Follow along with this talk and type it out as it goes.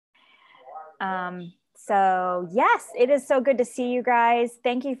So yes, it is so good to see you guys.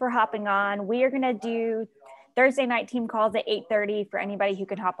 Thank you for hopping on. We are going to do Thursday night team calls at 8:30 for anybody who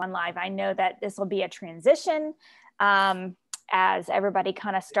can hop on live. I know that this will be a transition as everybody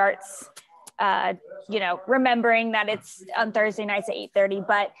kind of starts, remembering that it's on Thursday nights at 8:30,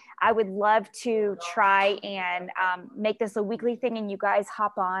 but I would love to try and make this a weekly thing and you guys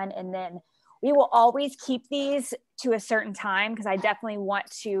hop on, and then we will always keep these to a certain time because I definitely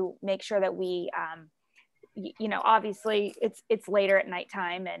want to make sure that we, obviously it's later at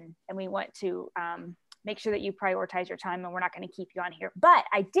nighttime and we want to make sure that you prioritize your time, and we're not going to keep you on here. But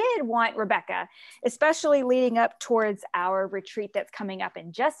I did want Rebecca, especially leading up towards our retreat that's coming up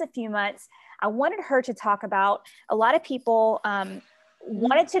in just a few months, I wanted her to talk about, a lot of people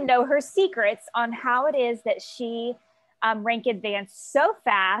wanted to know her secrets on how it is that she rank advanced so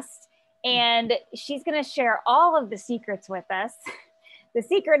fast. And she's going to share all of the secrets with us. The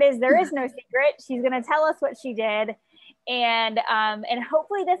secret is there is no secret. She's going to tell us what she did. And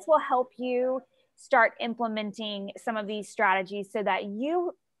hopefully this will help you start implementing some of these strategies so that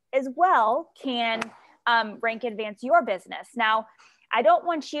you as well can rank advance your business. Now, I don't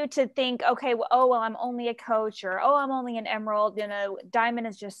want you to think, okay, well, I'm only a coach, or, I'm only an emerald, diamond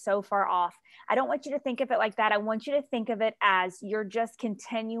is just so far off. I don't want you to think of it like that. I want you to think of it as you're just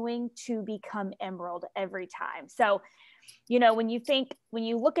continuing to become emerald every time. So, when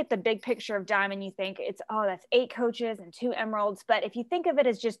you look at the big picture of diamond, you think that's 8 coaches and 2 emeralds. But if you think of it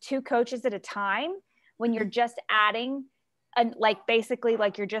as just 2 coaches at a time, when you're just adding basically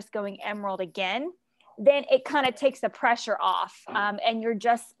you're just going emerald again, then it kind of takes the pressure off, and you're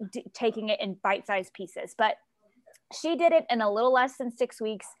just taking it in bite-sized pieces. But she did it in a little less than 6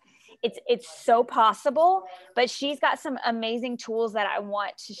 weeks. It's so possible, but she's got some amazing tools that I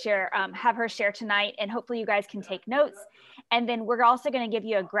want to share, have her share tonight, and hopefully you guys can take notes. And then we're also going to give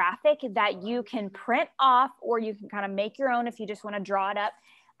you a graphic that you can print off, or you can kind of make your own if you just want to draw it up.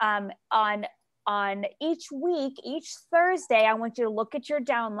 On each week, each Thursday, I want you to look at your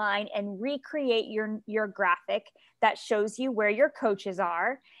downline and recreate your graphic that shows you where your coaches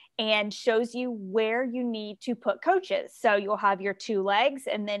are and shows you where you need to put coaches. So you'll have your 2 legs,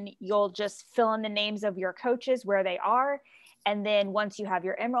 and then you'll just fill in the names of your coaches, where they are. And then once you have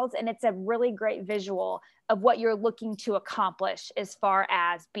your emeralds, and it's a really great visual of what you're looking to accomplish as far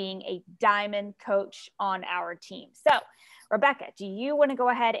as being a diamond coach on our team. So Rebecca, do you want to go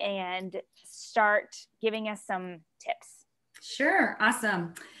ahead and start giving us some tips? Sure.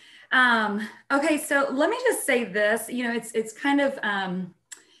 Awesome. Okay. So let me just say this, it's kind of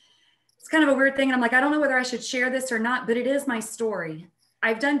a weird thing. And I'm like, I don't know whether I should share this or not, but it is my story.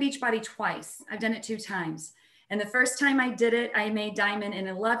 I've done Beachbody twice. I've done it 2 times. And the first time I did it, I made diamond in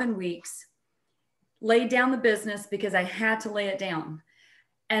 11 weeks, laid down the business because I had to lay it down.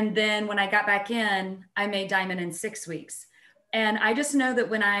 And then when I got back in, I made diamond in 6 weeks. And I just know that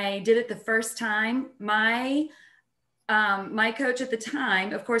when I did it the first time, my coach at the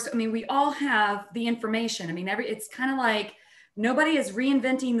time, of course, we all have the information. It's kind of like nobody is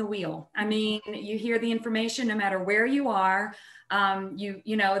reinventing the wheel. You hear the information no matter where you are.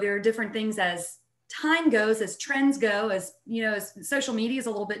 There are different things as time goes, as trends go, as social media is a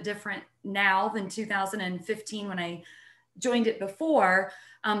little bit different now than 2015 when I joined it before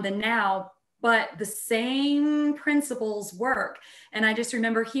than now. But the same principles work. And I just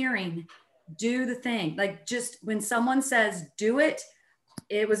remember hearing, do the thing. Just when someone says, do it,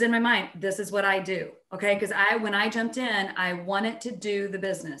 it was in my mind, this is what I do. Okay. Because when I jumped in, I wanted to do the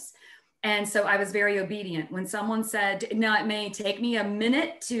business. And so I was very obedient. When someone said, now it may take me a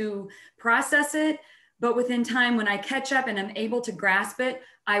minute to process it, but within time, when I catch up and I'm able to grasp it,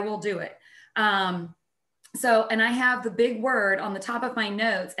 I will do it. And I have the big word on the top of my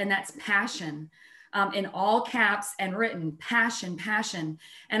notes, and that's passion, in all caps and written, passion, passion.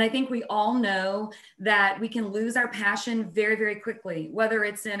 And I think we all know that we can lose our passion very, very quickly, whether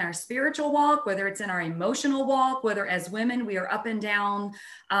it's in our spiritual walk, whether it's in our emotional walk, whether as women, we are up and down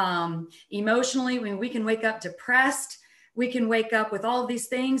emotionally. We can wake up depressed. We can wake up with all of these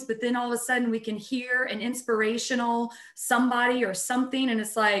things, but then all of a sudden we can hear an inspirational somebody or something. And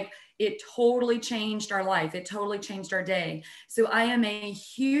it's like, it totally changed our life. It totally changed our day. So I am a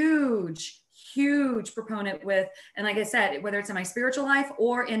huge proponent with, and like I said, whether it's in my spiritual life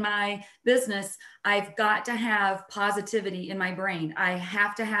or in my business, I've got to have positivity in my brain. I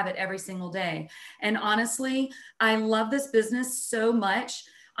have to have it every single day. And honestly, I love this business so much.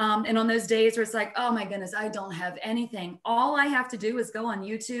 And on those days where it's like, oh my goodness, I don't have anything. All I have to do is go on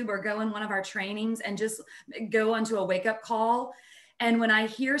YouTube or go in one of our trainings and just go onto a wake up call And when I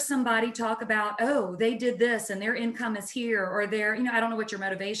hear somebody talk about, oh, they did this and their income is here, or their, I don't know what your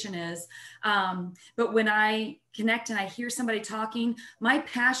motivation is. But when I connect and I hear somebody talking, my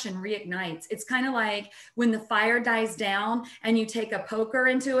passion reignites. It's kind of like when the fire dies down and you take a poker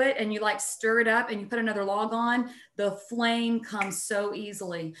into it and you like stir it up and you put another log on, the flame comes so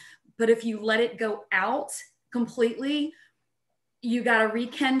easily. But if you let it go out completely, you got to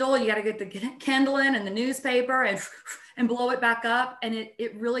rekindle, you got to get the kindling and the newspaper and blow it back up. And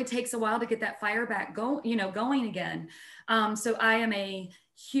it really takes a while to get that fire back going again. So I am a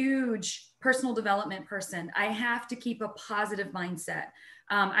huge personal development person. I have to keep a positive mindset.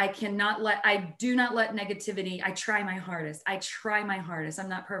 I do not let negativity, I try my hardest. I'm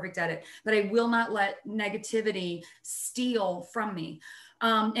not perfect at it, but I will not let negativity steal from me.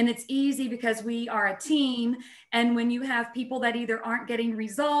 And it's easy because we are a team. And when you have people that either aren't getting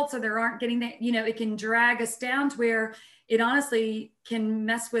results or they aren't getting that, it can drag us down to where it honestly can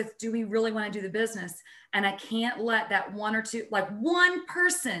mess with, do we really want to do the business? And I can't let that one or two, like one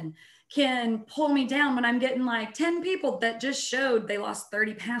person can pull me down when I'm getting like 10 people that just showed they lost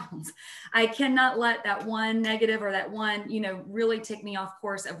 30 pounds. I cannot let that one negative or that one, really take me off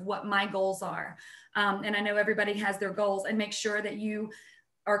course of what my goals are. And I know everybody has their goals, and make sure that you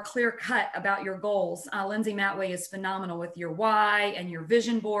are clear cut about your goals. Lindsay Matway is phenomenal with your why and your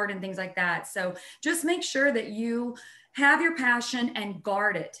vision board and things like that. So just make sure that you have your passion and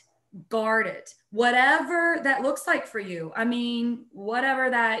guard it, whatever that looks like for you. I mean, whatever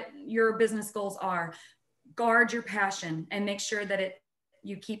that your business goals are, guard your passion and make sure that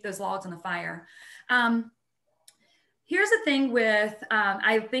you keep those logs on the fire. Here's the thing with,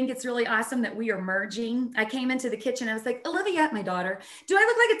 I think it's really awesome that we are merging. I came into the kitchen, I was like, Olivia, my daughter, do I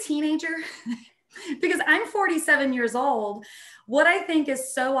look like a teenager? Because I'm 47 years old. What I think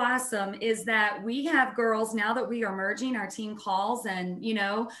is so awesome is that we have girls, now that we are merging our team calls, and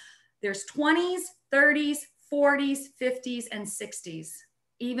there's 20s, 30s, 40s, 50s, and 60s,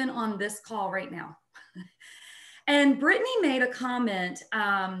 even on this call right now. And Brittany made a comment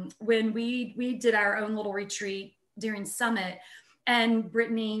when we did our own little retreat during Summit, and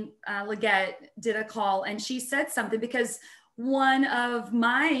Brittany Leggett did a call, and she said something because one of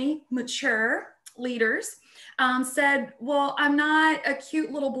my mature leaders said, well, I'm not a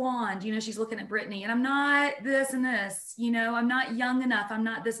cute little blonde, she's looking at Brittany, and I'm not this and this, I'm not young enough, I'm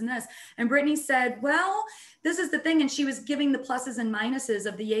not this and this. And Brittany said, well, this is the thing. And she was giving the pluses and minuses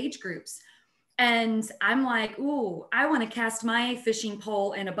of the age groups. And I'm like, ooh, I want to cast my fishing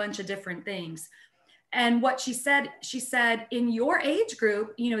pole in a bunch of different things. And what she said, in your age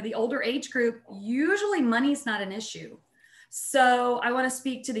group, the older age group, usually money's not an issue. So I want to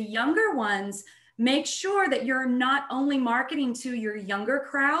speak to the younger ones. Make sure that you're not only marketing to your younger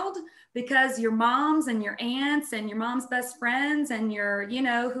crowd, because your moms and your aunts and your mom's best friends and your,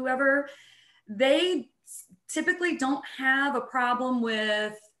 whoever, they typically don't have a problem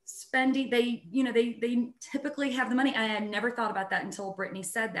with spending. They typically have the money. I had never thought about that until Brittany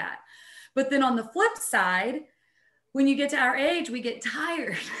said that. But then on the flip side, when you get to our age, we get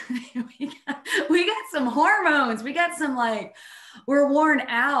tired. we got some hormones. We got some we're worn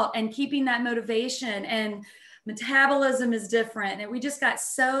out, and keeping that motivation, and metabolism is different. And we just got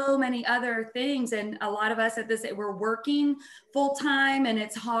so many other things. And a lot of us we're working full time, and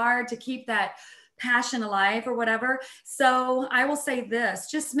it's hard to keep that passion alive or whatever. So I will say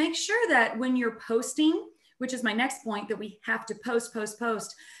this, just make sure that when you're posting, which is my next point, that we have to post.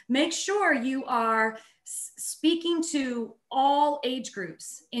 Make sure you are speaking to all age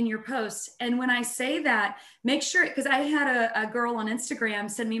groups in your posts. And when I say that, make sure, because I had a girl on Instagram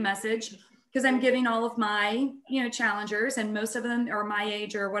send me a message, because I'm giving all of my, challengers, and most of them are my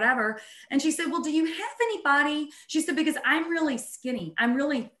age or whatever. And she said, well, do you have anybody? She said, because I'm really skinny, I'm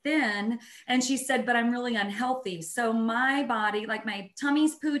really thin. And she said, but I'm really unhealthy. So my body, my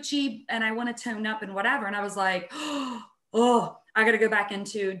tummy's poochy, and I want to tone up and whatever. And I was like, oh, I got to go back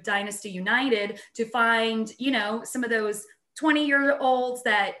into Dynasty United to find, some of those 20-year-olds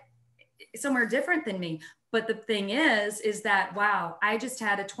that somewhere different than me. But the thing is that, wow, I just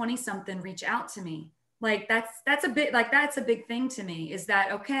had a 20-something reach out to me. That's a big thing to me, is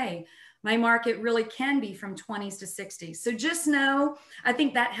that, okay, my market really can be from 20s to 60s. So just know, I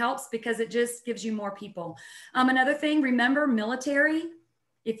think that helps, because it just gives you more people. Another thing, remember military.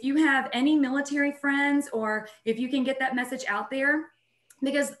 If you have any military friends, or if you can get that message out there,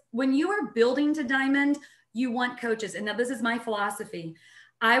 because when you are building to diamond, you want coaches. And now this is my philosophy.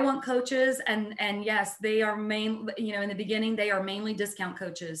 I want coaches, and yes, they are in the beginning, they are mainly discount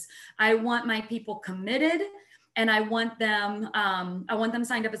coaches. I want my people committed, and I want them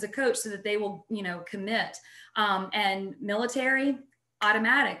signed up as a coach so that they will, commit. And military,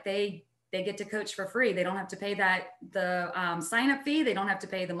 automatic. They get to coach for free. They don't have to pay the sign-up fee. They don't have to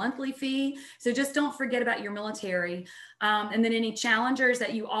pay the monthly fee. So just don't forget about your military. And then any challengers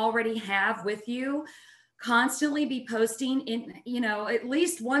that you already have with you, constantly be posting in, at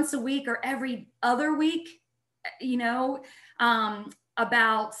least once a week or every other week,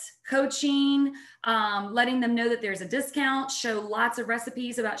 about coaching, letting them know that there's a discount, show lots of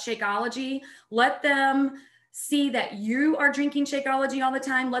recipes about Shakeology, let them see that you are drinking Shakeology all the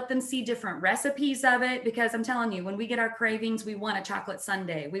time, let them see different recipes of it, because I'm telling you, when we get our cravings, we want a chocolate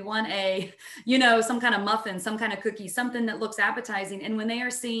sundae, we want a, some kind of muffin, some kind of cookie, something that looks appetizing. And when they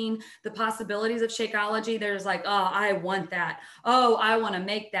are seeing the possibilities of Shakeology, there's like, oh, I want that. Oh, I want to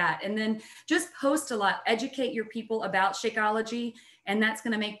make that. And then just post a lot, educate your people about Shakeology, and that's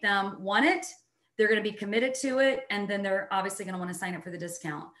going to make them want it. They're going to be committed to it. And then they're obviously going to want to sign up for the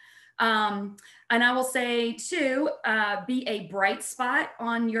discount. And I will say too, be a bright spot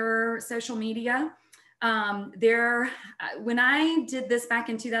on your social media. When I did this back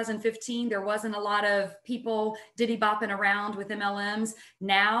in 2015, there wasn't a lot of people diddy bopping around with MLMs.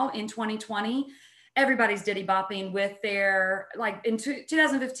 Now in 2020, everybody's diddy bopping with their, like in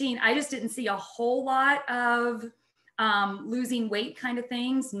 2015, I just didn't see a whole lot of losing weight kind of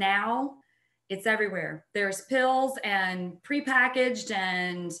things. Now it's everywhere. There's pills and prepackaged,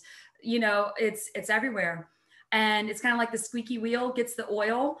 and it's everywhere. And it's kind of like the squeaky wheel gets the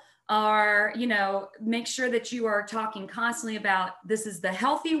oil. Or make sure that you are talking constantly about, this is the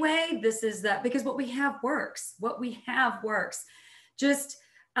healthy way, this is because what we have works. Just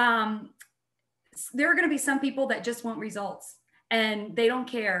there are going to be some people that just want results, and they don't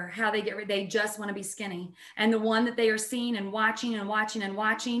care how they they just want to be skinny. And the one that they are seeing and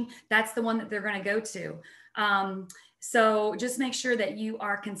watching, that's the one that they're going to go to. So just make sure that you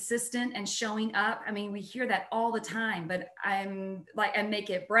are consistent and showing up. I mean, we hear that all the time, but and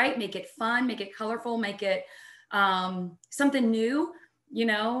make it bright, make it fun, make it colorful, make it something new,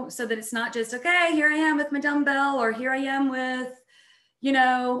 so that it's not just, okay, here I am with my dumbbell, or here I am with,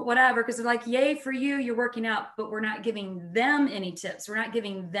 whatever, because they're like, yay for you, you're working out, but we're not giving them any tips. We're not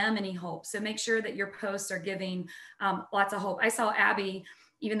giving them any hope. So make sure that your posts are giving lots of hope. I saw Abby,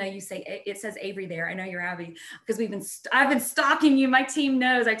 even though you say it says Avery there, I know you're Abby, because I've been stalking you. My team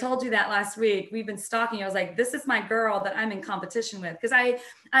knows. I told you that last week. We've been stalking you. I was like, this is my girl that I'm in competition with, because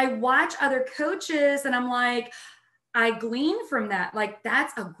I watch other coaches and I'm like, I glean from that. Like,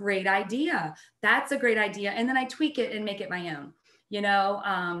 that's a great idea. That's a great idea. And then I tweak it and make it my own,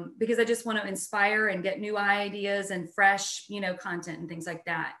 because I just want to inspire and get new ideas and fresh, content and things like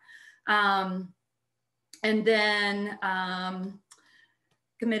that. And then,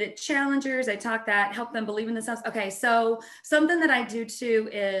 committed challengers, I talk that, help them believe in themselves. Okay, so something that I do too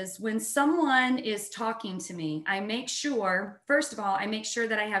is when someone is talking to me, I make sure, first of all, I make sure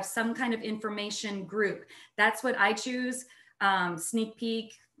that I have some kind of information group. That's what I choose, sneak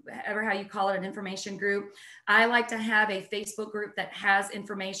peek, whatever how you call it, an information group. I like to have a Facebook group that has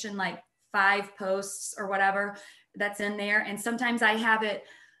information, like 5 posts or whatever that's in there. And sometimes I have it,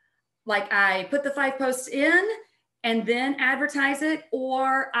 like I put the 5 posts in and then advertise it,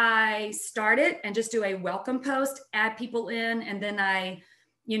 or I start it and just do a welcome post, add people in, and then I,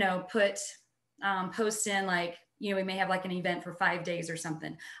 put posts in, like, we may have like an event for 5 days or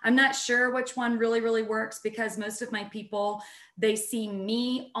something. I'm not sure which one really, really works, because most of my people, they see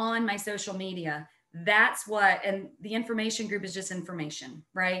me on my social media. That's what, and the information group is just information,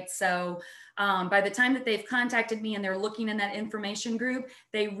 right? So by the time that they've contacted me and they're looking in that information group,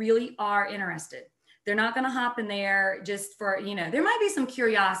 they really are interested. They're not going to hop in there just for, there might be some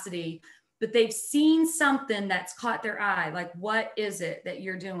curiosity, but they've seen something that's caught their eye. Like, what is it that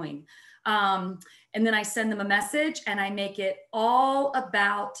you're doing? And then I send them a message and I make it all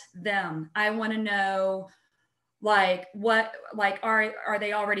about them. I want to know, like, are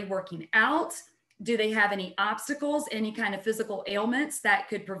they already working out? Do they have any obstacles, any kind of physical ailments that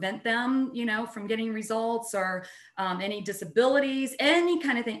could prevent them, from getting results, or any disabilities, any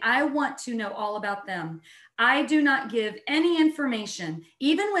kind of thing? I want to know all about them. I do not give any information.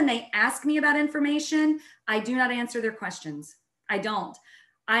 Even when they ask me about information, I do not answer their questions. I don't.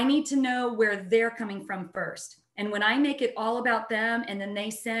 I need to know where they're coming from first. And when I make it all about them and then they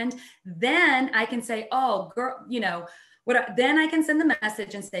send, then I can say, oh, girl, then I can send the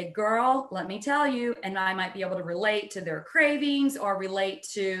message and say, girl, let me tell you, and I might be able to relate to their cravings or relate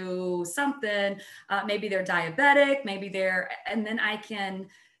to something. Maybe they're diabetic, and then I can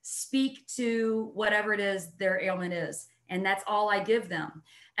speak to whatever it is their ailment is. And that's all I give them.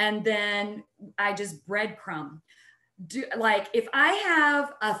 And then I just breadcrumb. like if I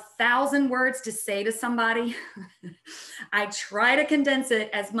have 1,000 words to say to somebody, I try to condense it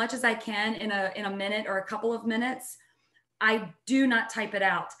as much as I can in a minute or a couple of minutes. I do not type it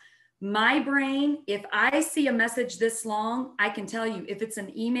out. My brain, if I see a message this long, I can tell you if it's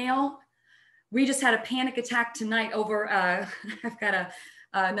an email. We just had a panic attack tonight over, I've got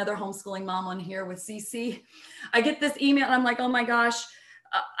another homeschooling mom on here with CC. I get this email and I'm like, oh my gosh,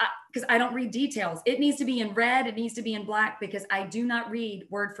 because I don't read details. It needs to be in red. It needs to be in black because I do not read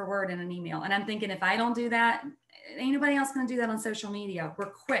word for word in an email. And I'm thinking if I don't do that, ain't nobody else going to do that on social media.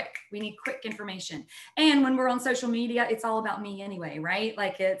 We're quick. We need quick information. And when we're on social media, it's all about me anyway, right?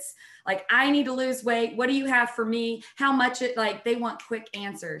 Like it's like, I need to lose weight. What do you have for me? How much it like, they want quick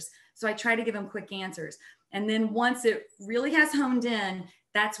answers. So I try to give them quick answers. And then once it really has honed in,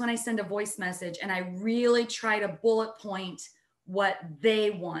 that's when I send a voice message and I really try to bullet point what they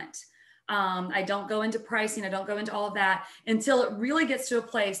want. I don't go into pricing. I don't go into all of that until it really gets to a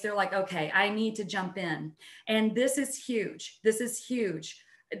place they're like, okay, I need to jump in. And this is huge. This is huge.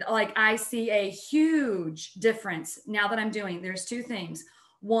 Like I see a huge difference now that I'm doing, there's two things.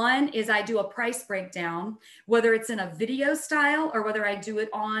 One is I do a price breakdown, whether it's in a video style or whether I do it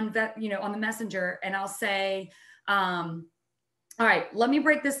on that, on the messenger. And I'll say, all right, let me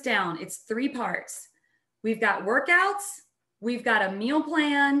break this down. It's 3 parts. We've got workouts, we've got a meal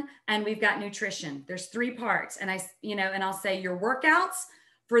plan, and we've got nutrition. There's 3 parts. And and I'll say your workouts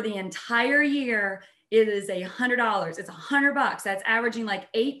for the entire year, it is $100. It's $100. That's averaging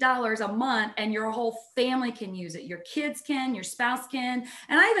like $8 a month, and your whole family can use it. Your kids can, your spouse can.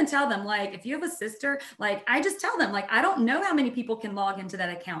 And I even tell them, like, if you have a sister, like, I just tell them, like, I don't know how many people can log into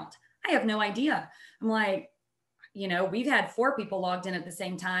that account. I have no idea. I'm like, we've had 4 people logged in at the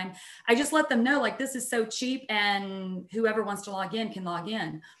same time. I just let them know, like, this is so cheap and whoever wants to log in can log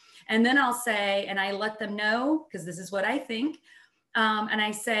in. And then I'll say, and I let them know, because this is what I think. And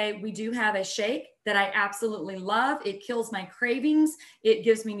I say, we do have a shake that I absolutely love. It kills my cravings. It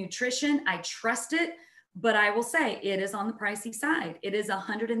gives me nutrition. I trust it, but I will say it is on the pricey side. It is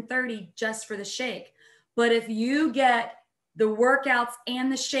 $130 just for the shake. But if you get the workouts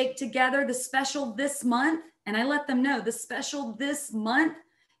and the shake together, the special this month, and I let them know the special this month,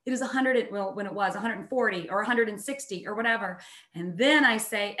 it is when it was 140 or 160 or whatever. And then I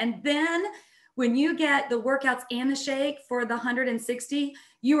say, and then when you get the workouts and the shake for the 160,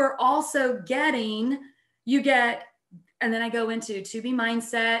 you are also and then I go into To Be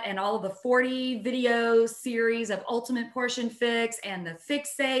Mindset and all of the 40 video series of Ultimate Portion Fix and the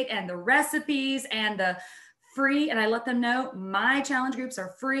Fixate and the recipes and the free. And I let them know my challenge groups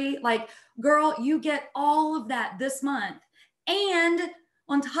are free. Like, girl, you get all of that this month. And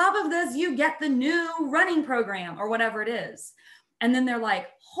on top of this, you get the new running program or whatever it is. And then they're like,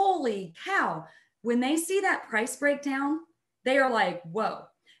 holy cow. When they see that price breakdown, they are like, whoa.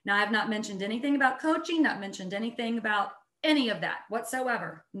 Now, I've not mentioned anything about coaching, not mentioned anything about any of that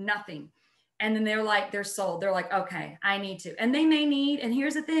whatsoever, nothing. And then they're sold. They're like, okay, I need to. And they may need, and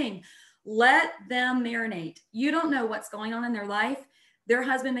here's the thing, let them marinate. You don't know what's going on in their life. Their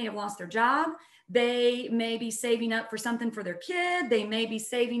husband may have lost their job. They may be saving up for something for their kid. They may be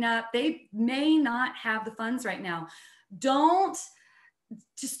saving up. They may not have the funds right now. Don't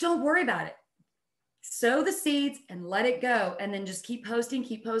worry about it. Sow the seeds and let it go. And then just keep posting,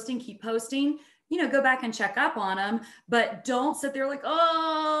 keep posting, keep posting. Go back and check up on them, but don't sit there like,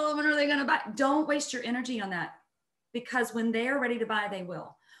 oh, when are they going to buy? Don't waste your energy on that, because when they are ready to buy, they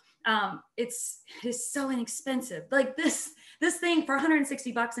will. It is so inexpensive. Like this thing for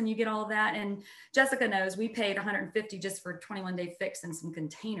 $160 and you get all of that. And Jessica knows we paid $150 just for 21-day fix and some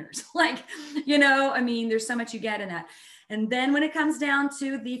containers. Like, there's so much you get in that. And then when it comes down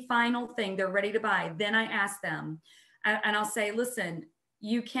to the final thing, they're ready to buy. Then I ask them and I'll say, listen,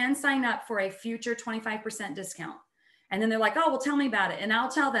 you can sign up for a future 25% discount. And then they're like, oh, well, tell me about it. And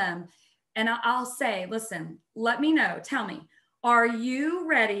I'll tell them, and I'll say, listen, let me know. Tell me, are you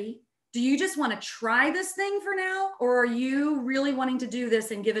ready? Do you just want to try this thing for now? Or are you really wanting to do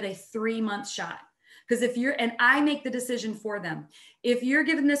this and give it a 3-month shot? Because and I make the decision for them. If you're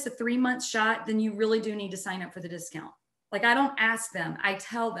giving this a 3-month shot, then you really do need to sign up for the discount. Like, I don't ask them, I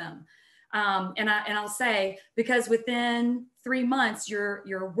tell them. And I'll say, because within 3 months,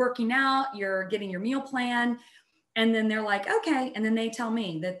 you're working out, you're getting your meal plan. And then they're like, okay. And then they tell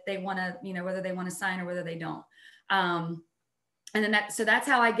me that they want to, whether they want to sign or whether they don't. And then so that's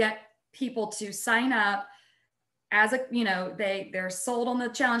how I get people to sign up as they're sold on the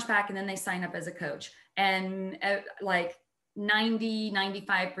challenge pack, and then they sign up as a coach. And like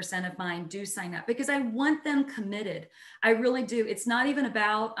 95% of mine do sign up because I want them committed. I really do. It's not even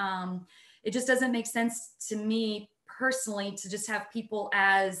about, it just doesn't make sense to me personally to just have people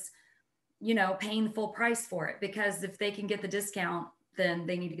as, you know, paying the full price for it, because if they can get the discount, then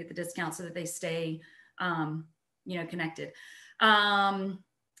they need to get the discount so that they stay, you know, connected. Oh,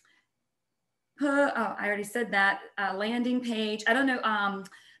 I already said that. Landing page. I don't know.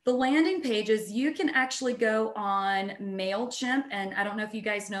 The landing pages, you can actually go on MailChimp. And I don't know if you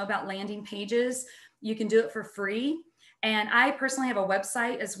guys know about landing pages. You can do it for free. And I personally have a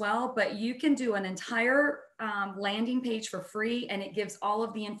website as well, but you can do an entire landing page for free, and it gives all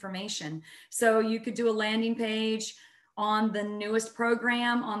of the information. So you could do a landing page on the newest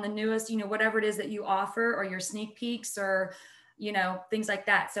program, on the newest, you know, whatever it is that you offer, or your sneak peeks, or, you know, things like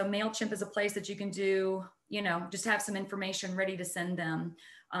that. So MailChimp is a place that you can do, you know, just have some information ready to send them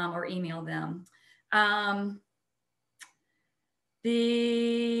or email them.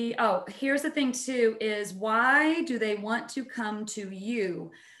 Here's the thing too, is why do they want to come to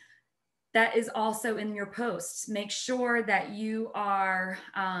you? That is also in your posts. Make sure that you are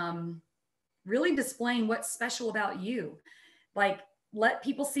really displaying what's special about you. Like, let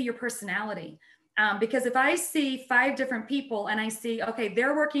people see your personality. Because if I see 5 different people and I see, okay,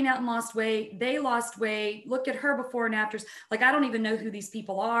 they're working out and lost weight, they lost weight, look at her before and afters, like, I don't even know who these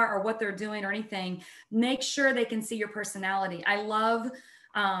people are or what they're doing or anything. Make sure they can see your personality. I love,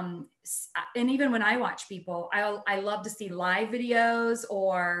 and even when I watch people, I love to see live videos,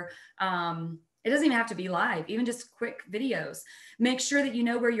 or it doesn't even have to be live, even just quick videos. Make sure that you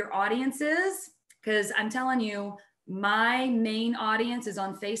know where your audience is, because I'm telling you, my main audience is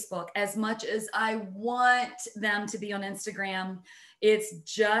on Facebook. As much as I want them to be on Instagram, it's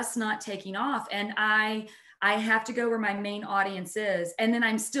just not taking off. And I have to go where my main audience is. And then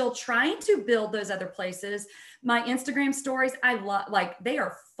I'm still trying to build those other places. My Instagram stories, I love, like, they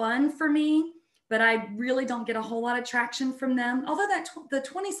are fun for me, but I really don't get a whole lot of traction from them. Although the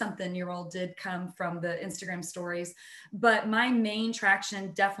 20-something-year-old did come from the Instagram stories, but my main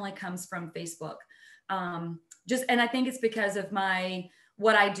traction definitely comes from Facebook. And I think it's because of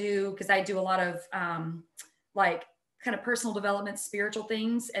what I do, because I do a lot of like kind of personal development, spiritual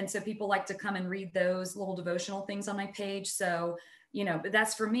things. And so people like to come and read those little devotional things on my page. So, you know, but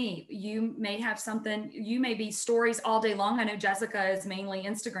that's for me. You may have something, you may be stories all day long. I know Jessica is mainly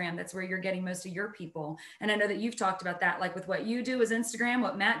Instagram. That's where you're getting most of your people. And I know that you've talked about that, like with what you do is Instagram,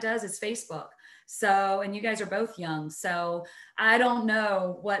 what Matt does is Facebook. So, and you guys are both young. So I don't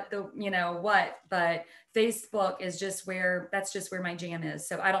know but Facebook is that's just where my jam is.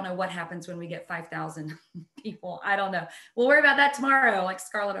 So I don't know what happens when we get 5,000 people. I don't know. We'll worry about that tomorrow, like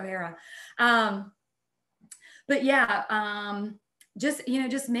Scarlett O'Hara. But yeah,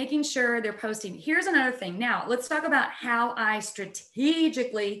 just making sure they're posting. Here's another thing. Now let's talk about how I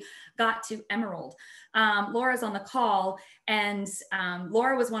strategically got to Emerald. Laura's on the call, and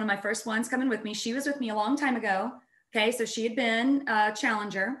Laura was one of my first ones coming with me. She was with me a long time ago. Okay. So she had been a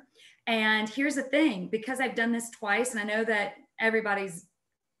challenger. And here's the thing, because I've done this twice, and I know that Gina's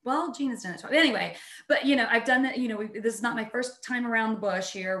done it twice. Anyway, but you know, I've done that, you know, this is not my first time around the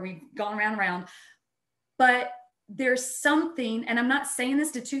bush here. We've gone around, but there's something, and I'm not saying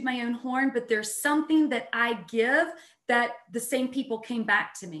this to toot my own horn, but there's something that I give that the same people came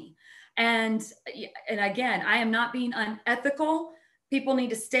back to me. And again, I am not being unethical. People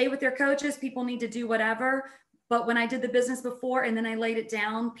need to stay with their coaches. People need to do whatever. But when I did the business before and then I laid it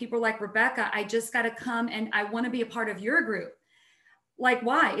down, people were like, Rebecca, I just got to come and I want to be a part of your group. Like,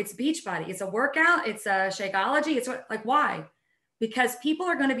 why? It's Beachbody. It's a workout. It's a Shakeology. It's like, why? Because people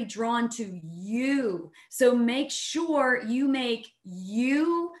are going to be drawn to you. So make sure you make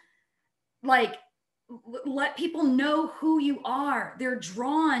you, like, let people know who you are. They're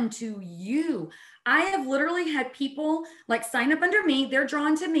drawn to you. I have literally had people like sign up under me. They're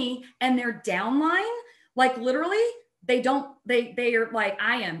drawn to me, and their downline, like literally they are like,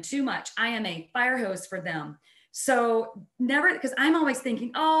 I am too much. I am a fire hose for them. So never, because I'm always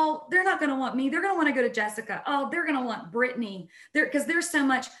thinking, oh, they're not going to want me. They're going to want to go to Jessica. Oh, they're going to want Brittany. Because there's so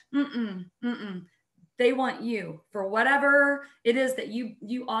much, They want you for whatever it is that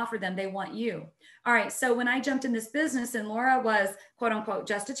you offer them. They want you. All right. So when I jumped in this business and Laura was quote unquote,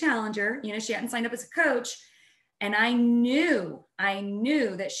 just a challenger, you know, she hadn't signed up as a coach. And I knew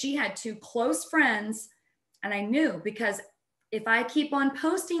that she had 2 close friends. And I knew, because if I keep on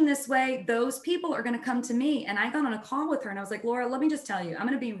posting this way, those people are going to come to me. And I got on a call with her and I was like, Laura, let me just tell you, I'm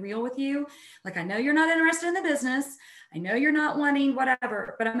going to be real with you. Like, I know you're not interested in the business. I know you're not wanting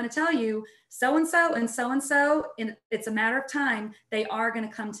whatever, but I'm going to tell you so-and-so and so-and-so, and it's a matter of time, they are going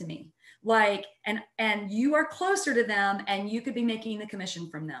to come to me. Like, and you are closer to them and you could be making the commission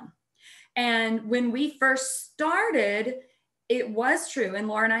from them. And when we first started, it was true. And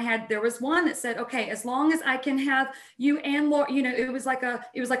Laura and there was one that said, okay, as long as I can have you and Laura, it was like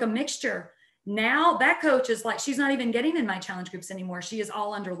a mixture. Now that coach is like, she's not even getting in my challenge groups anymore. She is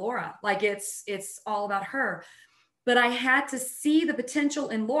all under Laura. Like it's all about her. But I had to see the potential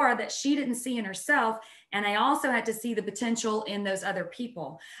in Laura that she didn't see in herself. And I also had to see the potential in those other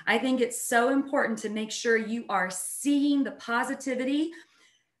people. I think it's so important to make sure you are seeing the positivity.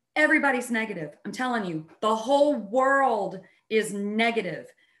 Everybody's negative. I'm telling you, the whole world is negative.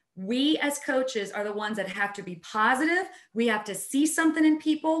 We as coaches are the ones that have to be positive. We have to see something in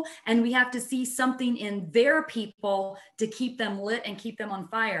people, and we have to see something in their people to keep them lit and keep them on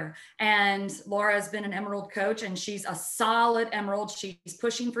fire. And Laura has been an Emerald coach, and she's a solid Emerald. She's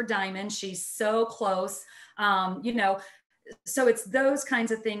pushing for Diamond. She's so close. So it's those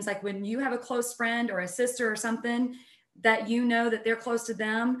kinds of things, like when you have a close friend or a sister or something that that they're close to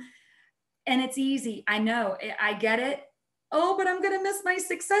them, and it's easy. I know, I get it. Oh, but I'm going to miss my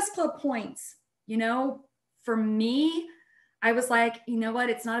Success Club points. For me, I was like, you know what?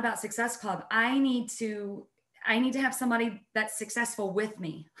 It's not about Success Club. I need to have somebody that's successful with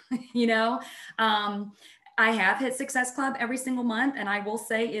me. I have hit Success Club every single month, and I will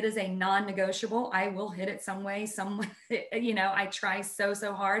say it is a non-negotiable. I will hit it some way. I try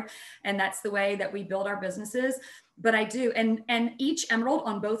so hard, and that's the way that we build our businesses. But I do, and each Emerald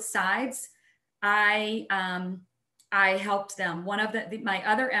on both sides, I helped them. One of my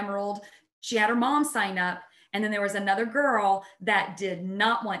other Emerald, she had her mom sign up, and then there was another girl that did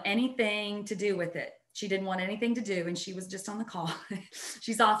not want anything to do with it. She didn't want anything to do, and she was just on the call.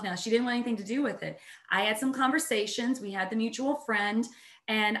 She's off now. She didn't want anything to do with it. I had some conversations. We had the mutual friend,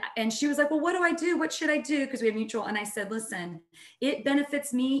 and she was like, well, what do I do? What should I do? Because we have mutual. And I said, listen, it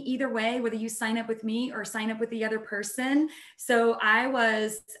benefits me either way, whether you sign up with me or sign up with the other person. So I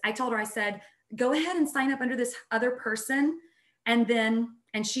told her, I said, go ahead and sign up under this other person. And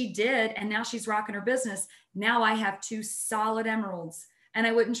she did. And now she's rocking her business. Now I have 2 solid Emeralds, and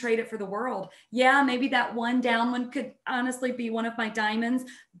I wouldn't trade it for the world. Yeah, maybe that one down one could honestly be one of my diamonds,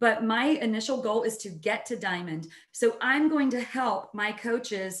 but my initial goal is to get to Diamond. So I'm going to help my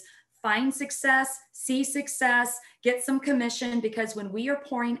coaches find success, see success, get some commission, because when we are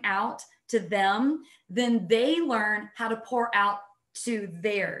pouring out to them, then they learn how to pour out to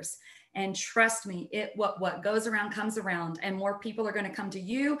theirs. And trust me, what goes around comes around, and more people are going to come to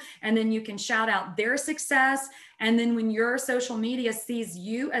you, and then you can shout out their success. And then when your social media sees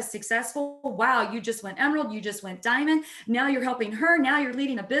you as successful, wow, you just went Emerald, you just went Diamond. Now you're helping her. Now you're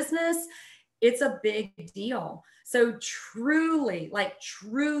leading a business. It's a big deal. So truly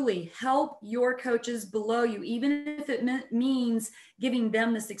help your coaches below you, even if it means giving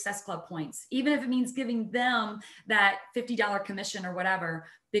them the Success Club points, even if it means giving them that $50 commission or whatever.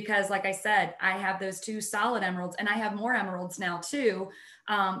 Because like I said, I have those 2 solid Emeralds, and I have more Emeralds now too.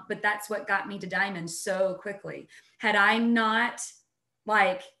 But that's what got me to Diamond so quickly. Had I not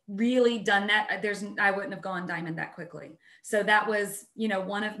really done that, I wouldn't have gone Diamond that quickly. So that was,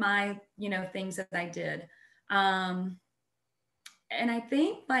 one of my, things that I did. And I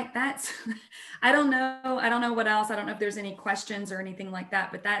think that's, I don't know what else. I don't know if there's any questions or anything like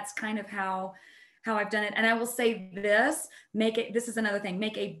that, but that's kind of how I've done it. And I will say this, this is another thing,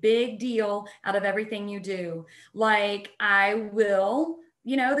 make a big deal out of everything you do. Like I will,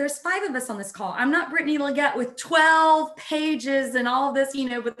 there's 5 of us on this call. I'm not Brittany Leggett with 12 pages and all of this,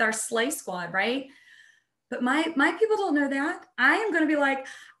 with our Slay Squad, right? But my people don't know that. I am going to be like,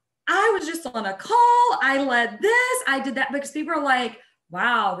 I was just on a call. I led this, I did that, because people are like,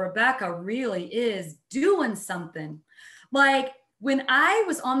 wow, Rebecca really is doing something. Like when I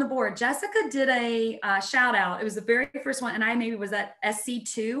was on the board, Jessica did a shout out. It was the very first one. And I maybe was at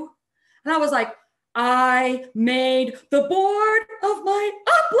SC2. And I was like, I made the board of my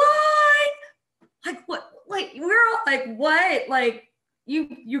upline. Like what? Like we're all like, what? Like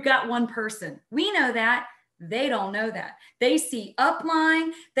you got one person. We know that. They don't know that. They see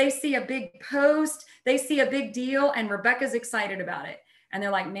upline, they see a big post, they see a big deal, and Rebecca's excited about it. And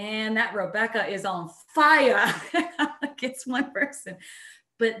they're like, man, that Rebecca is on fire. Like it's one person.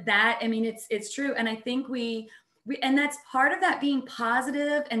 But it's true. And I think we and that's part of that being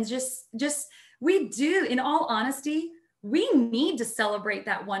positive, and just we do, in all honesty, we need to celebrate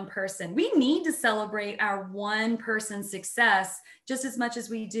that one person. We need to celebrate our one person's success just as much as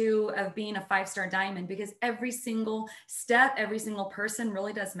we do of being a 5-star diamond, because every single step, every single person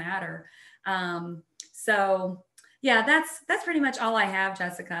really does matter. So yeah, that's pretty much all I have,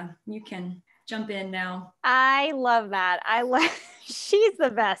 Jessica. You can jump in now. I love that. She's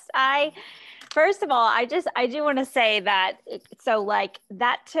the best. First of all, I do want to say that, so like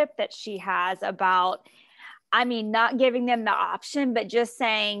that tip that she has about, I mean, not giving them the option, but just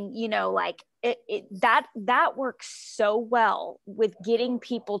saying, you know, like that works so well with getting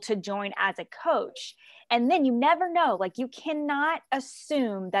people to join as a coach. And then you never know, like you cannot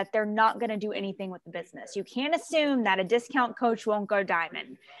assume that they're not going to do anything with the business. You can't assume that a discount coach won't go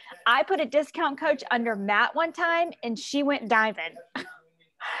diamond. I put a discount coach under Matt one time and she went diamond.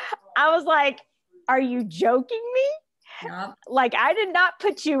 I was like, are you joking me? Yep. Like, I did not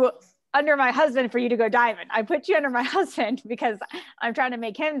put you under my husband for you to go diamond. I put you under my husband because I'm trying to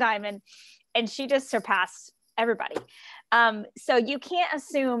make him diamond. And she just surpassed everybody. So you can't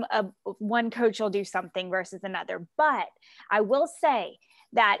assume one coach will do something versus another. But I will say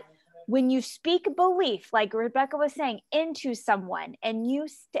that when you speak belief, like Rebecca was saying, into someone, and you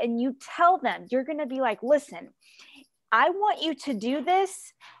tell them, you're going to be like, listen, I want you to do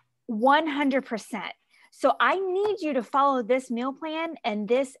this 100%. So I need you to follow this meal plan and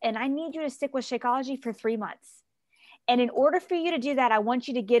I need you to stick with Shakeology for 3 months. And in order for you to do that, I want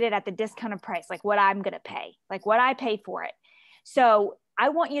you to get it at the discounted price, like what I'm going to pay, like what I pay for it. So I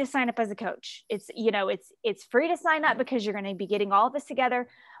want you to sign up as a coach. It's, you know, it's free to sign up because you're going to be getting all of this together,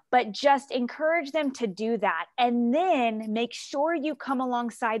 but just encourage them to do that. And then make sure you come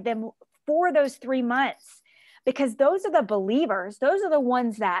alongside them for those 3 months, because those are the believers. Those are the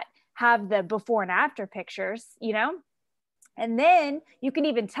ones that have the before and after pictures, you know? And then you can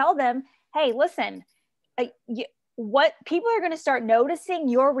even tell them, hey, listen, what people are going to start noticing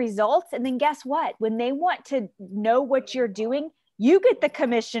your results. And then guess what? When they want to know what you're doing, you get the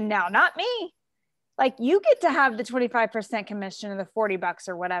commission now, not me. Like you get to have the 25% commission or the $40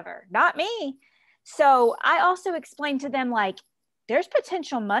 or whatever, not me. So I also explained to them, like, there's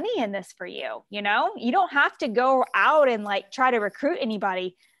potential money in this for you. You know, you don't have to go out and like try to recruit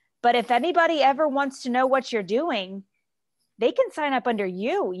anybody. But if anybody ever wants to know what you're doing, they can sign up under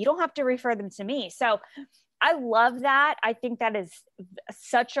you. You don't have to refer them to me. So I love that. I think that is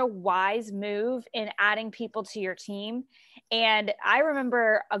such a wise move in adding people to your team. And I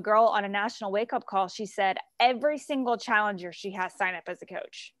remember a girl on a national wake-up call, she said, every single challenger she has sign up as a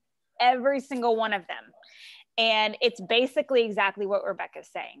coach, every single one of them. And it's basically exactly what Rebecca's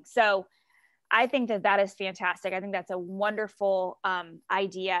saying. So I think that is fantastic. I think that's a wonderful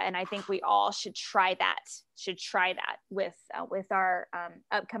idea. And I think we all should try that with our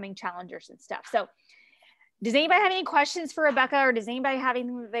upcoming challengers and stuff. So does anybody have any questions for Rebecca, or does anybody have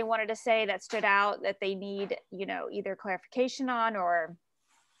anything that they wanted to say that stood out that they need, you know, either clarification on, or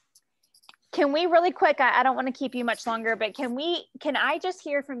can we really quick, I don't want to keep you much longer, but can I just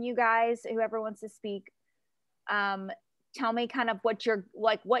hear from you guys, whoever wants to speak, tell me kind of what you're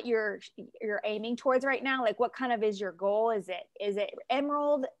aiming towards right now. Like what kind of is your goal? Is it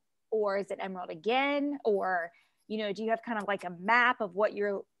emerald, or is it emerald again? Or, you know, do you have kind of like a map of what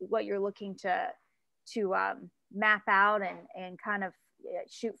you're looking to map out and kind of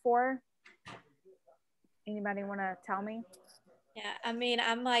shoot for? Anybody want to tell me? Yeah, I mean,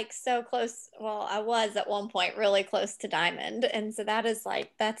 I'm like so close. Well, I was at one point really close to diamond. And so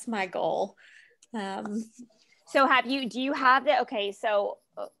that's my goal. So do you have that? Okay. So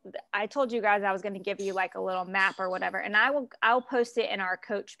I told you guys I was going to give you like a little map or whatever, and I'll post it in our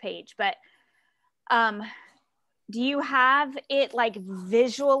coach page, but, do you have it like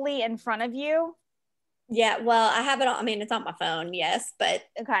visually in front of you? Yeah. Well, I have it on, I mean, it's on my phone. Yes. But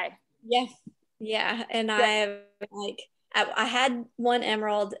okay. Yeah. Yeah. And good. I have like, I had one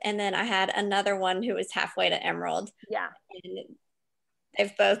emerald, and then I had another one who was halfway to emerald. Yeah. And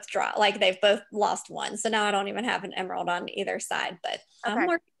they've both they've both lost one. So now I don't even have an emerald on either side, but okay. I'm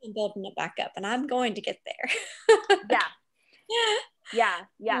working on building it back up, and I'm going to get there. Yeah.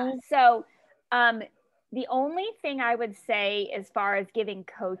 So, the only thing I would say as far as giving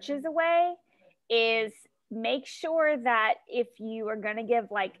coaches away is make sure that if you are going to give,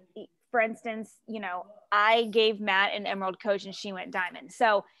 like, for instance, you know, I gave Matt an emerald coach and she went diamond.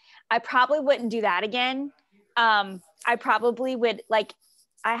 So I probably wouldn't do that again. I probably would, like,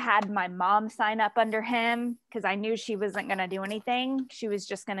 I had my mom sign up under him because I knew she wasn't going to do anything. She was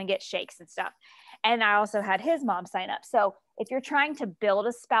just going to get shakes and stuff. And I also had his mom sign up. So if you're trying to build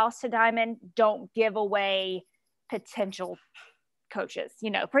a spouse to diamond, don't give away potential coaches,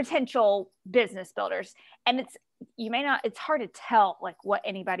 you know, potential business builders. And it's hard to tell like what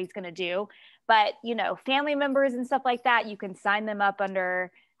anybody's going to do, but you know, family members and stuff like that, you can sign them up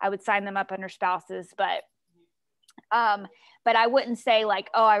under, I would sign them up under spouses, but I wouldn't say like,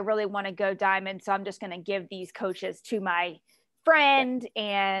 oh, I really want to go diamond, so I'm just going to give these coaches to my friend,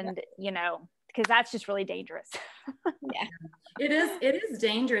 and you know, because that's just really dangerous. Yeah. It is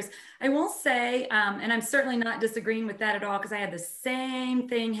dangerous. I will say, and I'm certainly not disagreeing with that at all, because I had the same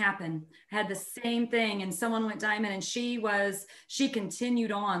thing happen. I had the same thing, and someone went diamond, and she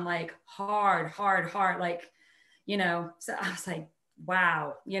continued on like hard, like, you know, so I was like,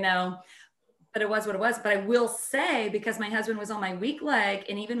 wow, you know, but it was what it was. But I will say, because my husband was on my weak leg,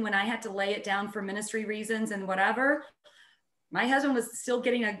 and even when I had to lay it down for ministry reasons and whatever, my husband was still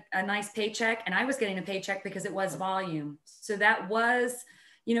getting a nice paycheck, and I was getting a paycheck because it was volume. So that was,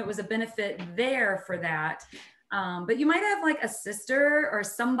 you know, it was a benefit there for that. But you might have like a sister or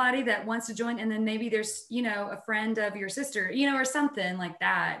somebody that wants to join, and then maybe there's, you know, a friend of your sister, you know, or something like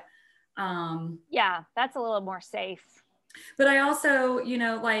that. Yeah, that's a little more safe. But I also, you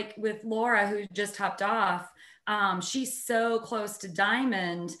know, like with Laura, who just hopped off, she's so close to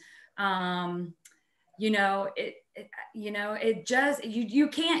diamond. You know, it just, you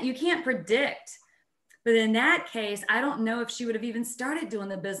can't predict. But in that case, I don't know if she would have even started doing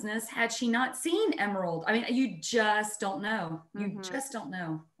the business had she not seen Emerald. I mean, you just don't know. You just don't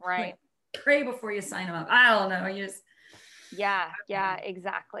know. Right. Like, pray before you sign them up. I don't know. You just. Yeah,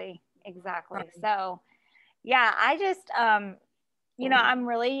 exactly. So yeah, I just, you know, I'm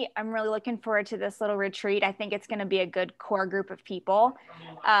really looking forward to this little retreat. I think it's going to be a good core group of people.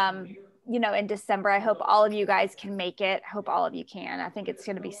 You know, in December, I hope all of you guys can make it. I hope all of you can. I think it's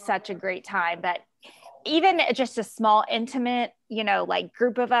going to be such a great time, but even just a small, intimate, you know, like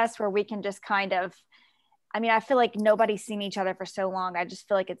group of us where we can just kind of, I mean, I feel like nobody's seen each other for so long. I just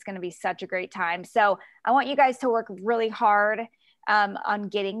feel like it's going to be such a great time. So I want you guys to work really hard on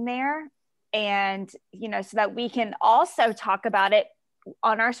getting there. And, you know, so that we can also talk about it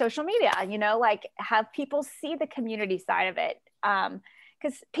on our social media, you know, like have people see the community side of it.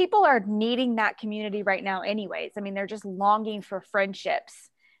 Because people are needing that community right now anyways. I mean, they're just longing for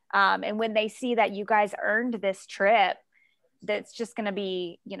friendships. And when they see that you guys earned this trip, that's just going to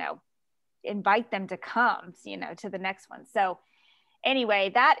be, you know, invite them to come, you know, to the next one. So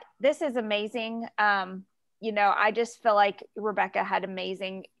anyway, this is amazing. You know, I just feel like Rebecca had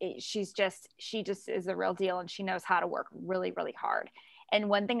amazing. She just is a real deal, and she knows how to work really, really hard. And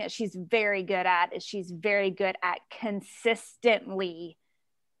one thing that she's very good at is she's very good at consistently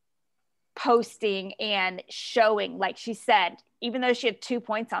posting and showing. Like she said, even though she had 2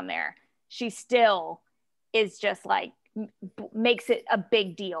 points on there, she still is just like makes it a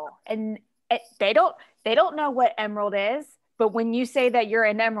big deal. And they don't know what Emerald is, but when you say that you're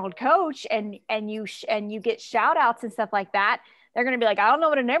an Emerald coach and you get shout outs and stuff like that, they're going to be like, I don't know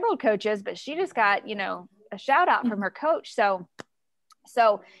what an Emerald coach is, but she just got, you know, a shout out from her coach. So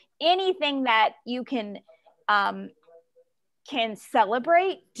anything that you can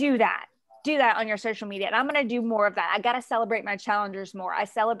celebrate, do that on your social media. And I'm going to do more of that. I got to celebrate my challengers more. I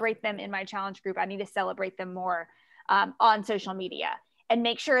celebrate them in my challenge group. I need to celebrate them more on social media, and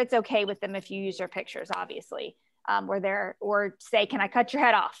make sure it's okay with them if you use your pictures, obviously, or say, can I cut your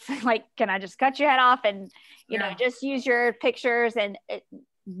head off? Like, can I just cut your head off? And, you know, just use your pictures. And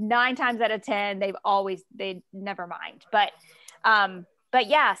 9 times out of 10, they never mind. But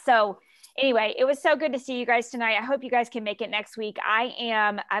yeah, so anyway, it was so good to see you guys tonight. I hope you guys can make it next week.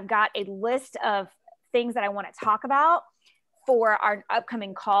 I've got a list of things that I want to talk about for our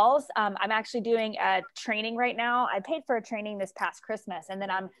upcoming calls. I'm actually doing a training right now. I paid for a training this past Christmas, and then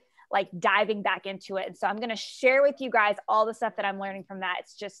I'm like diving back into it. And so I'm going to share with you guys all the stuff that I'm learning from that.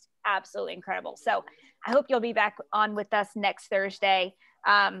 It's just absolutely incredible. So I hope you'll be back on with us next Thursday.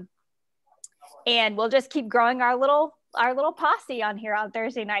 And we'll just keep growing our little posse on here on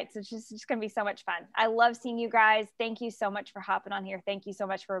Thursday nights. It's just going to be so much fun. I love seeing you guys. Thank you so much for hopping on here. Thank you so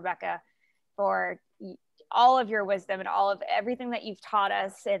much for Rebecca, for all of your wisdom and all of everything that you've taught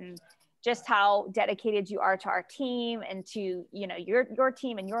us, and just how dedicated you are to our team and to, you know, your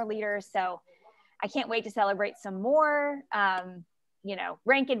team and your leaders. So I can't wait to celebrate some more, you know,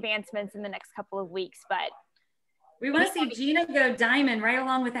 rank advancements in the next couple of weeks. But we want to see Gina go diamond right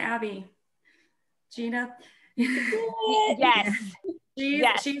along with Abby. Gina. Yes.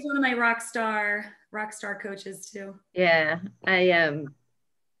 She's one of my rock star coaches too. Yeah,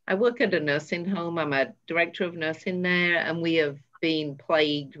 I work at a nursing home. I'm a director of nursing there, and we have been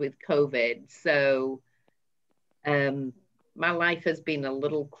plagued with COVID. So my life has been a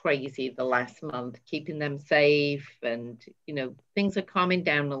little crazy the last month, keeping them safe, and, you know, things are calming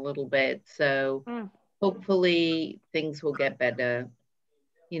down a little bit. So hopefully things will get better.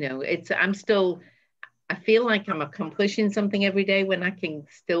 You know, I feel like I'm accomplishing something every day when I can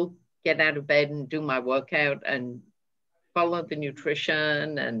still get out of bed and do my workout and follow the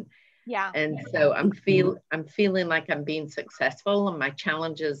nutrition, and so I'm feeling like I'm being successful, and my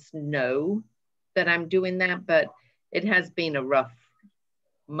challengers know that I'm doing that, but it has been a rough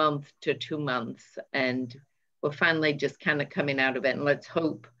month to 2 months, and we're finally just kind of coming out of it. And let's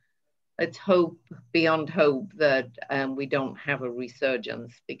hope beyond hope that we don't have a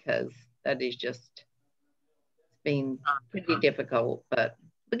resurgence, because that is just been pretty difficult, but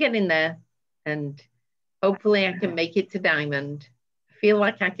we're getting there, and hopefully I can make it to Diamond. I feel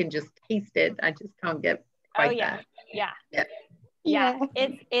like I can just taste it. I just can't get quite there. Yeah.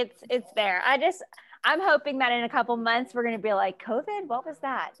 It's there. I'm hoping that in a couple months we're going to be like, COVID, what was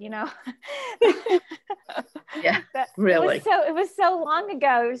that? You know? Yeah, really. It was so long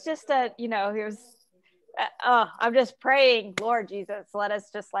ago. It was just I'm just praying, Lord Jesus, let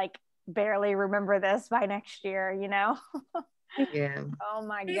us just like barely remember this by next year, you know? Yeah. Oh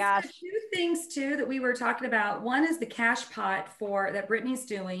my gosh. Two things too that we were talking about. One is the cash pot that Brittany's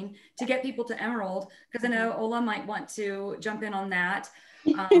doing to get people to Emerald, because I know Ola might want to jump in on that.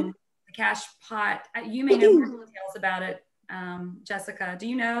 The cash pot, you may know more details about it. Jessica, do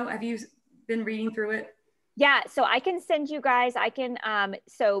you know, have you been reading through it? Yeah, so I can send you guys,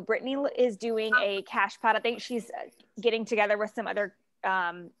 so Brittany is doing a cash pot. I think she's getting together with some other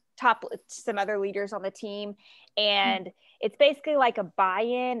leaders on the team, and it's basically like a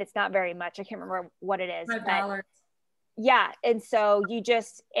buy-in. It's not very much. I can't remember what it is. $5. Yeah, and so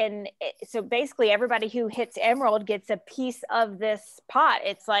so basically everybody who hits Emerald gets a piece of this pot.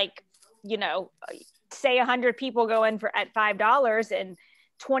 It's like, you know, say 100 people go in at $5 and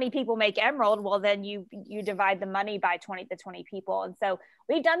 20 people make Emerald, well then you divide the money by 20 people. And so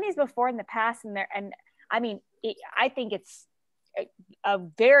we've done these before in the past, and I mean, I think it's a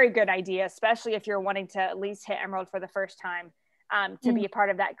very good idea, especially if you're wanting to at least hit Emerald for the first time, to be a part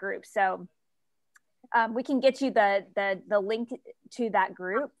of that group. So we can get you the link to that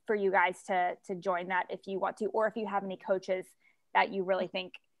group for you guys to join that if you want to, or if you have any coaches that you really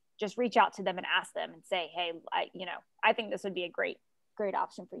think, just reach out to them and ask them and say, hey, I think this would be a great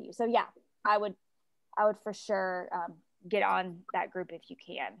option for you. So yeah, I would for sure get on that group if you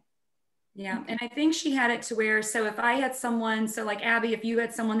can. Yeah, and I think she had it to where, so if I had someone, so like Abby, if you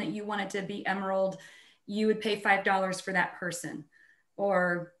had someone that you wanted to be Emerald, you would pay $5 for that person,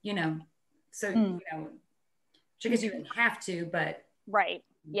 or because you didn't have to, but right.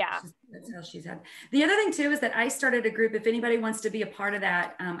 Yeah, that's how she's had. The other thing too is that I started a group. If anybody wants to be a part of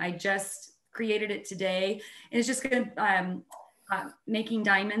that, I just created it today, and it's just going to Making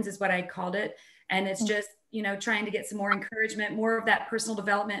Diamonds is what I called it, and it's just trying to get some more encouragement, more of that personal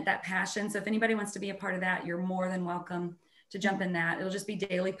development, that passion. So if anybody wants to be a part of that, you're more than welcome to jump in that. It'll just be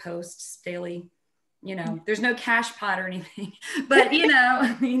daily posts, daily. There's no cash pot or anything, but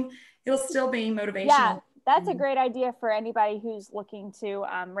I mean, it'll still be motivational. Yeah. That's a great idea for anybody who's looking to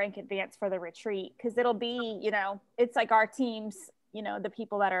rank advance for the retreat, because it'll be, it's like our teams, the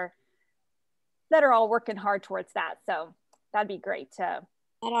people that are all working hard towards that. So that'd be great to.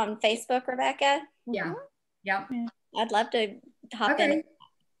 And on Facebook, Rebecca? Yeah. Yeah. I'd love to hop in.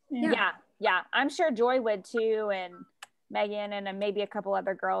 Yeah. I'm sure Joy would too, and Megan, and maybe a couple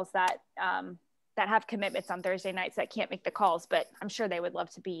other girls that have commitments on Thursday nights that can't make the calls, but I'm sure they would love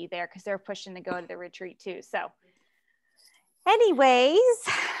to be there because they're pushing to go to the retreat too. So anyways,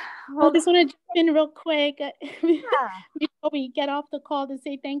 I just want to jump in real quick before we get off the call to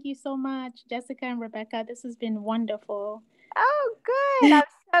say thank you so much, Jessica and Rebecca. This has been wonderful. Oh, good. I'm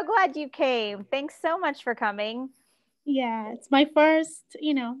so glad you came. Thanks so much for coming. Yeah, it's my first,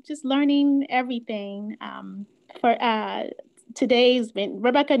 just learning everything. Today's been,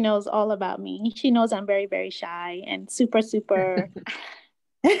 Rebecca knows all about me. She knows I'm very, very shy and super. So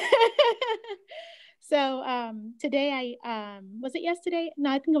today was it yesterday?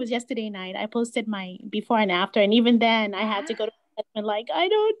 No, I think it was yesterday night. I posted my before and after. And even then I had to go to my husband like, I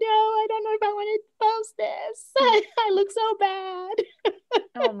don't know if I want to post this. I look so bad.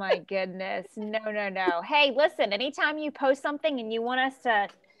 Oh my goodness. No. Hey, listen, anytime you post something and you want us to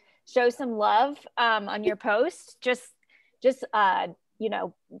show some love on your post, just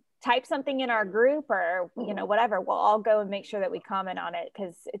type something in our group or, whatever. We'll all go and make sure that we comment on it,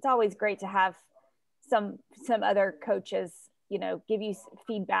 because it's always great to have some other coaches, give you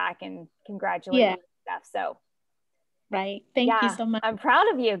feedback and congratulate you and stuff. So. Right. Thank you so much. I'm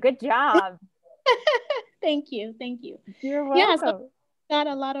proud of you. Good job. Thank you. You're welcome. Yeah, so got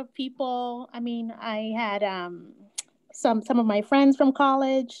a lot of people. I mean, I had some of my friends from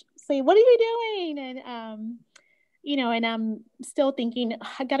college say, what are you doing? And and I'm still thinking,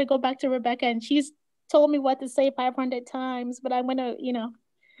 I got to go back to Rebecca, and she's told me what to say 500 times, but I'm going to,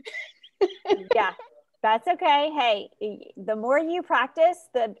 Yeah, that's okay. Hey, the more you practice,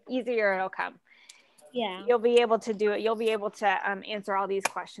 the easier it'll come. Yeah. you'll be able to do it. You'll be able to answer all these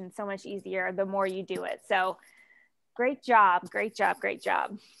questions so much easier the more you do it. So great job. Great job. Great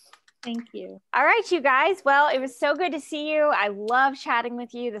job. Thank you. All right, you guys. Well, it was so good to see you. I love chatting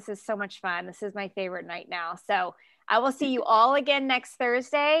with you. This is so much fun. This is my favorite night now. So I will see you all again next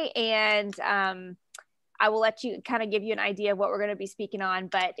Thursday. And I will let you kind of give you an idea of what we're going to be speaking on.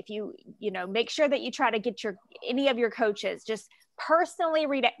 But if you make sure that you try to get any of your coaches, just personally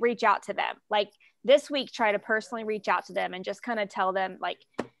reach out to them. Like this week, try to personally reach out to them and just kind of tell them, like,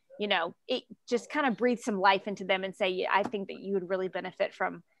 it just kind of breathe some life into them and say, I think that you would really benefit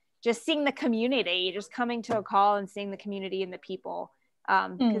from just seeing the community, just coming to a call and seeing the community and the people.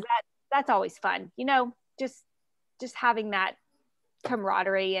 Because that's always fun, just having that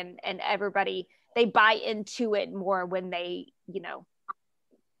camaraderie and everybody, they buy into it more when they,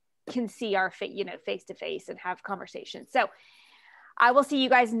 can see our face to face and have conversations. So I will see you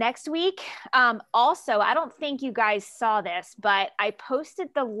guys next week. Also, I don't think you guys saw this, but I posted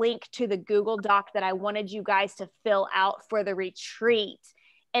the link to the Google Doc that I wanted you guys to fill out for the retreat.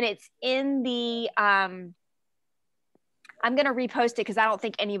 And it's in the, I'm going to repost it because I don't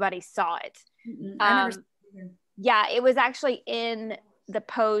think anybody saw it. I never saw it either. Yeah, it was actually in the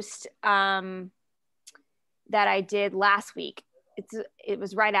post that I did last week. It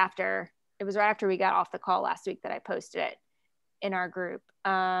was right after we got off the call last week that I posted it in our group.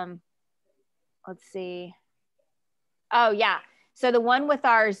 Let's see. Oh yeah. So the one with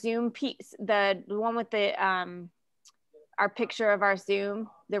our Zoom piece, the one with the, our picture of our Zoom,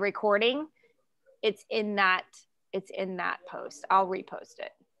 the recording, it's in that post. I'll repost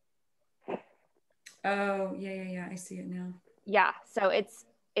it. Oh yeah. I see it now. Yeah. So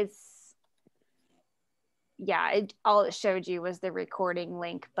all it showed you was the recording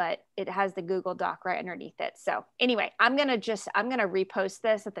link, but it has the Google Doc right underneath it. So anyway, I'm going to repost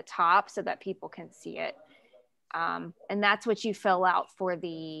this at the top so that people can see it. And that's what you fill out for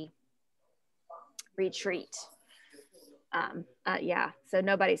the retreat. Yeah. So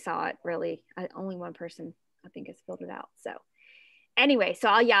nobody saw it really. Only one person I think has filled it out. So anyway, so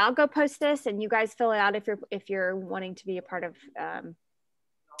I'll go post this and you guys fill it out if you're wanting to be a part of,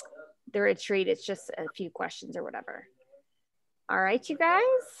 the retreat. It's just a few questions or whatever. All right, you guys.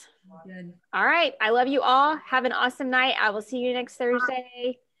 Good. All right. I love you all. Have an awesome night. I will see you next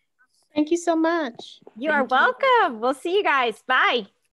Thursday. Thank you so much. You are welcome. We'll see you guys. Bye.